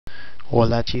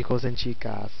Hola chicos and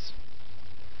chicas.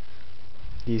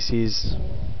 This is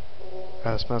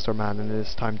Master Man and it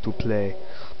is time to play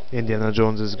Indiana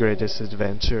Jones's Greatest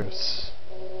Adventures.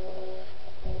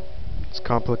 It's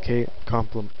bunch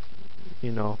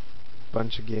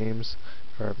of games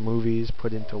or movies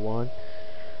put into one.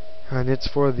 And it's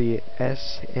for the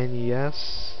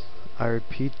SNES. I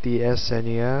repeat, the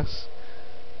SNES.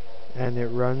 And it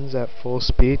runs at full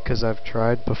speed because I've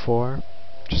tried before.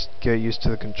 Just get used to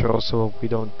the controls so we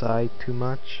don't die too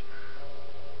much.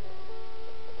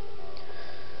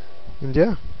 And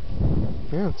yeah,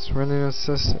 it's running as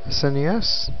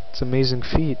SNES. It's an amazing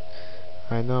feat.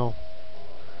 I know.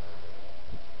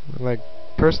 Like,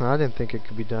 personally, I didn't think it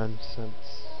could be done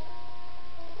since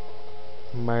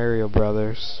Mario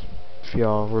Brothers. If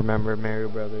y'all remember Mario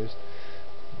Brothers,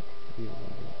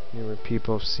 newer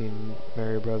people have seen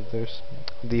Mario Brothers.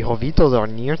 The jovitos are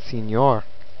near, señor.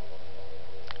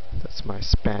 That's my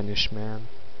Spanish, man.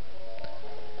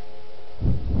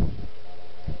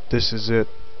 This is it.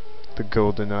 The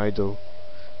golden idol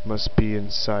must be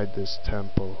inside this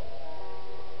temple.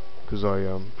 'Cause I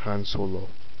am Han Solo.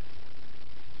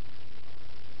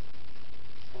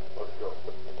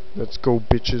 Let's go,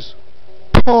 bitches.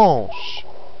 Punch!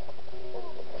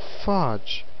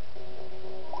 Fudge!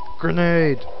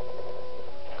 Grenade!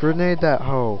 Grenade that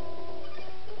hoe!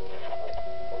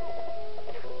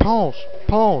 Punch!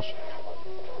 Punch!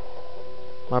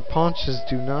 My punches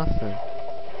do nothing.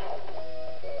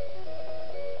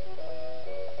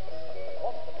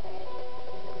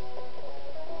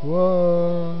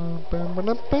 Whoa! Bam ba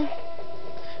bam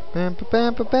bam ba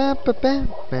bam ba bam ba bam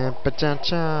bam ba cha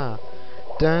cha.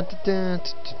 Dun dun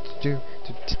dun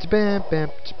bam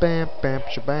bam bam bam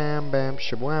shabam bam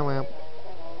shabam.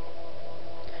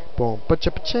 Boom ba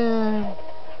cha cha.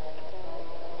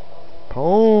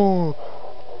 Boom.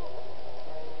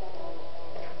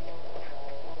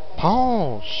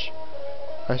 Punch!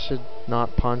 I should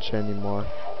not punch anymore,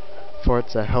 for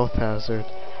it's a health hazard.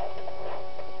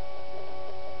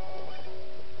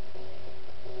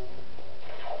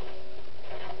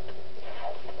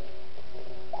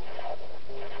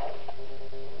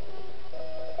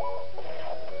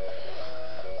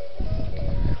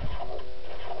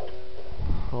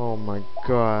 Oh my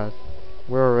god.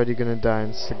 We're already gonna die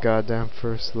in the goddamn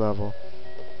first level.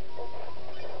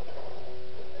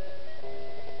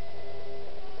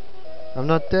 I'm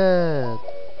not dead!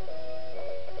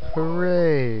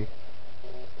 Hooray!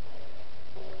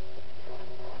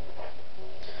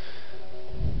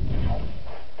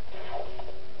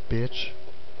 Bitch.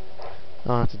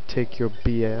 I'll have to take your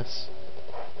BS.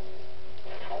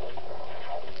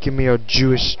 Give me your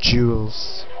Jewish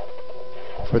jewels,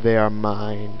 for they are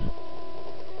mine.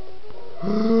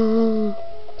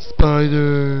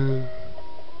 Spider!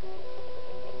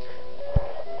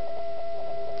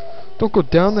 Don't go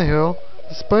down the hill.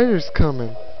 The spider's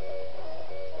coming.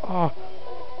 Oh.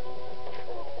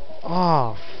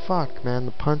 Oh, fuck, man.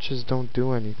 The punches don't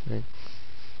do anything.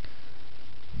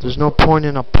 There's no point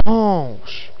in a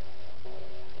punch.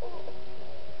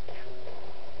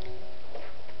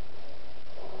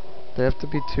 They have to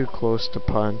be too close to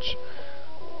punch.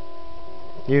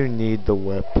 You need the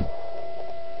whip.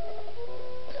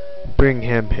 Bring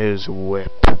him his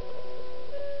whip.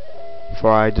 For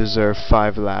I deserve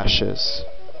 5 lashes.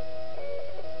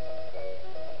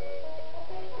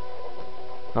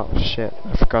 Oh shit,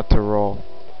 I forgot to roll.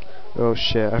 Oh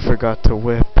shit, I forgot to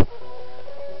whip.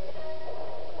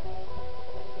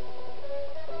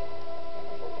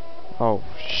 Oh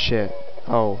shit,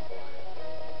 oh.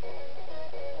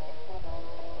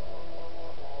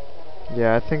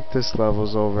 Yeah, I think this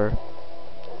level's over.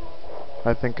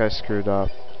 I think I screwed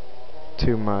up.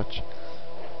 Too much.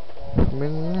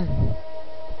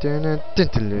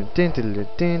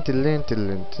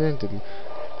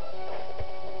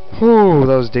 Ooh,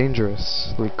 that was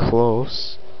dangerously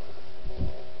close.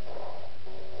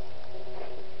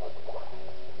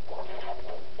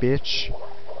 Bitch.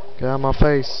 Get out of my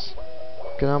face.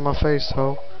 Get out of my face,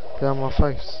 ho. Get out of my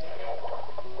face.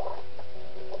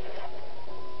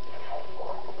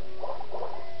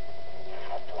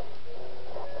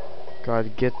 Gotta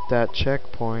get that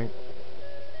checkpoint.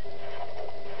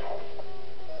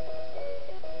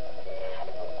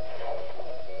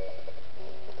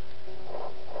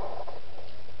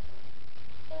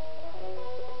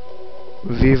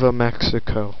 Viva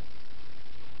Mexico.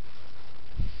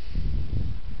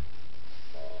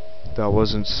 That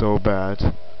wasn't so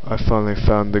bad. I finally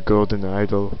found the golden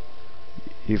idol.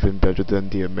 Even better than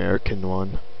the American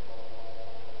one.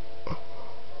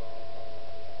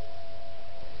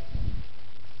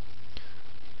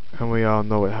 And we all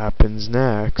know what happens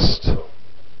next.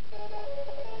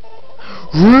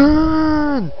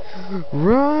 Run!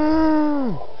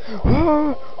 Run!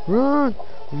 Oh, run!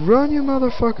 Run, you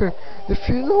motherfucker! If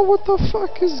you know what the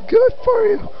fuck is good for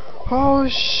you! Oh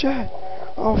shit!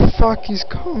 Oh fuck, he's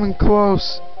coming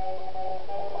close!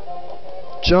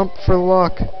 Jump for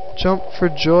luck! Jump for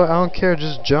joy! I don't care,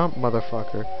 just jump,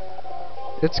 motherfucker!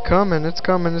 It's coming, it's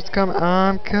coming, it's coming!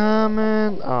 I'm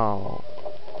coming! Oh.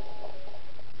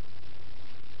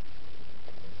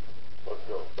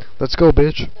 Let's go,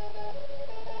 bitch!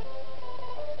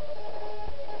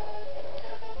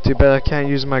 Too bad I can't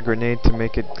use my grenade to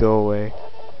make it go away.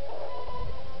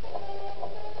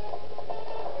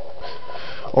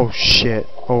 Oh shit.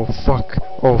 Oh fuck.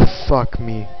 Oh fuck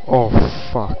me. Oh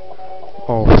fuck.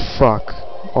 Oh fuck.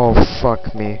 Oh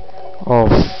fuck me. Oh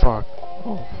fuck.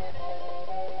 Oh.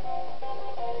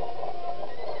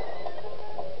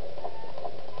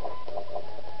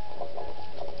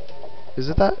 Is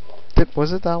it that?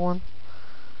 Was it that one?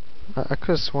 I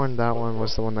could have sworn that one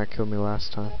was the one that killed me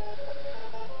last time.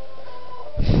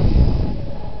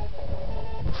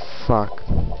 Fuck.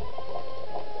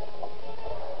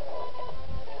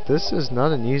 This is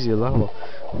not an easy level.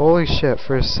 Holy shit,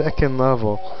 for a second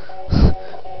level.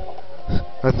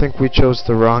 I think we chose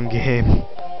the wrong game.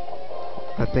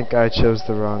 I think I chose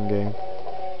the wrong game.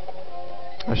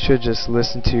 I should just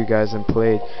listen to you guys and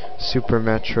played Super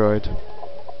Metroid.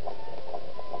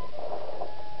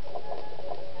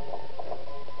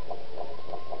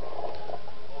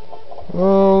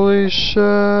 Holy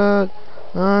shit!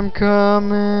 I'm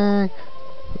coming!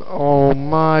 Oh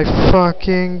my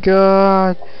fucking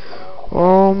god!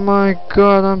 Oh my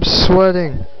god, I'm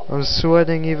sweating! I'm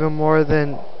sweating even more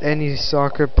than any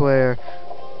soccer player.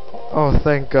 Oh,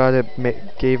 thank god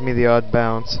it gave me the odd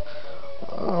bounce.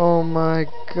 Oh my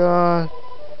god.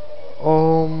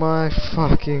 Oh my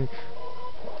fucking...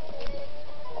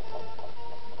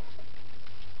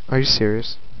 Are you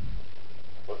serious?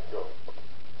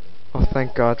 Oh,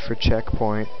 thank god for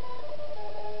checkpoint.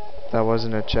 That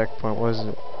wasn't a checkpoint, was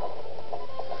it?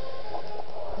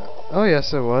 Oh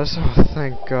yes it was. Oh,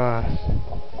 thank god.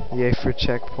 Yay for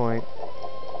checkpoint.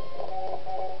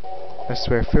 I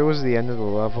swear, if it was the end of the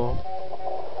level,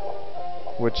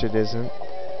 which it isn't,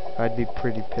 I'd be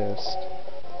pretty pissed.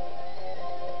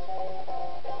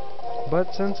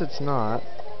 But since it's not,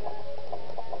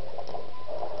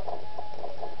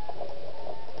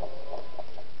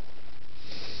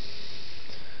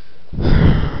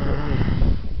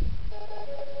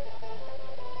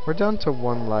 we're down to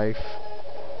one life.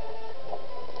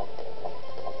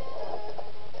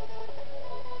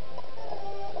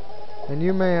 And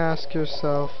you may ask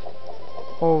yourself,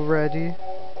 already?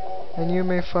 And you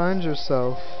may find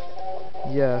yourself,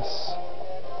 yes,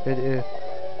 it is.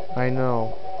 I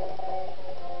know.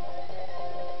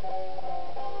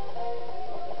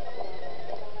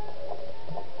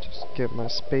 Just get my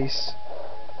space.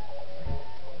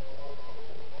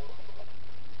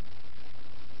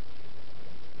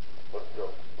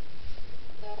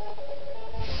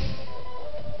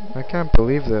 I can't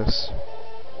believe this.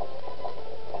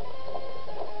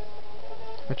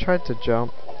 I tried to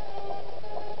jump.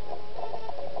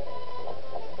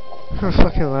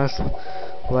 Fucking last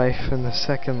life in the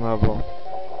second level.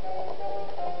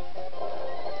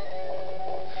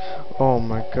 Oh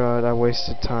my god, I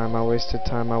wasted time, I wasted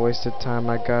time, I wasted time.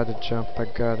 I gotta jump, I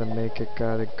gotta make it,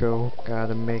 gotta go,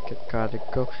 gotta make it, gotta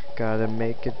go, gotta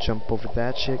make it, jump over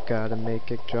that shit, gotta make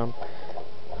it, jump.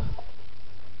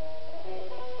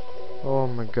 Oh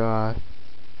my god.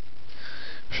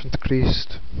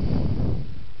 Christ.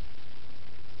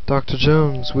 Dr.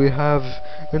 Jones, we have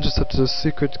intercepted a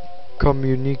secret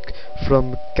communique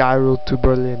from Cairo to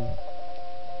Berlin.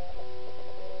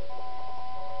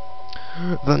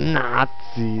 The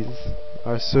Nazis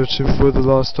are searching for the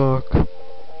lost ark.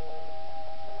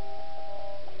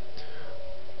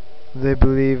 They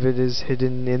believe it is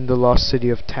hidden in the lost city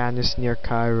of Tanis near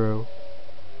Cairo.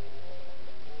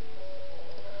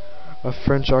 A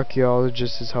French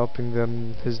archaeologist is helping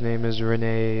them. His name is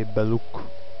René Balouk.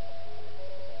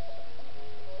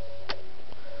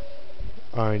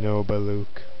 I know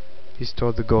Balouk. He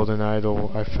stole the golden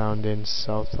idol I found in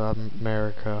South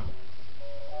America.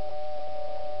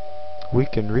 We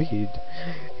can read.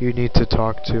 You need to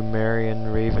talk to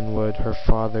Marion Ravenwood. Her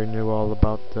father knew all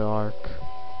about the Ark.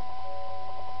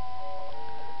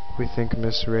 We think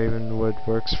Miss Ravenwood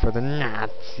works for the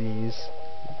Nazis.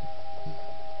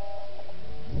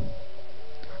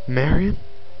 Marion?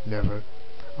 Never.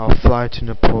 I'll fly to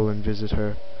Nepal and visit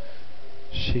her.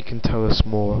 She can tell us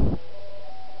more.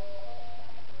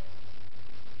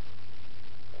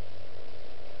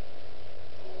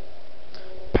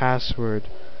 Password.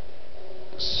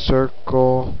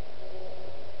 Circle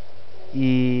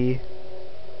E,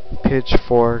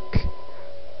 pitchfork,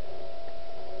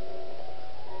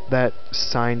 that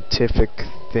scientific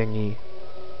thingy.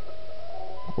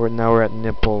 Now we're at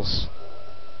nipples.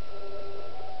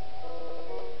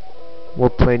 We'll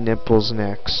play nipples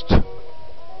next.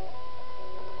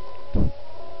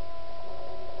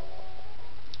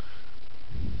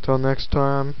 Till next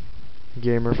time,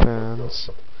 gamer fans,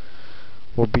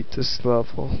 we'll beat this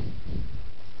level.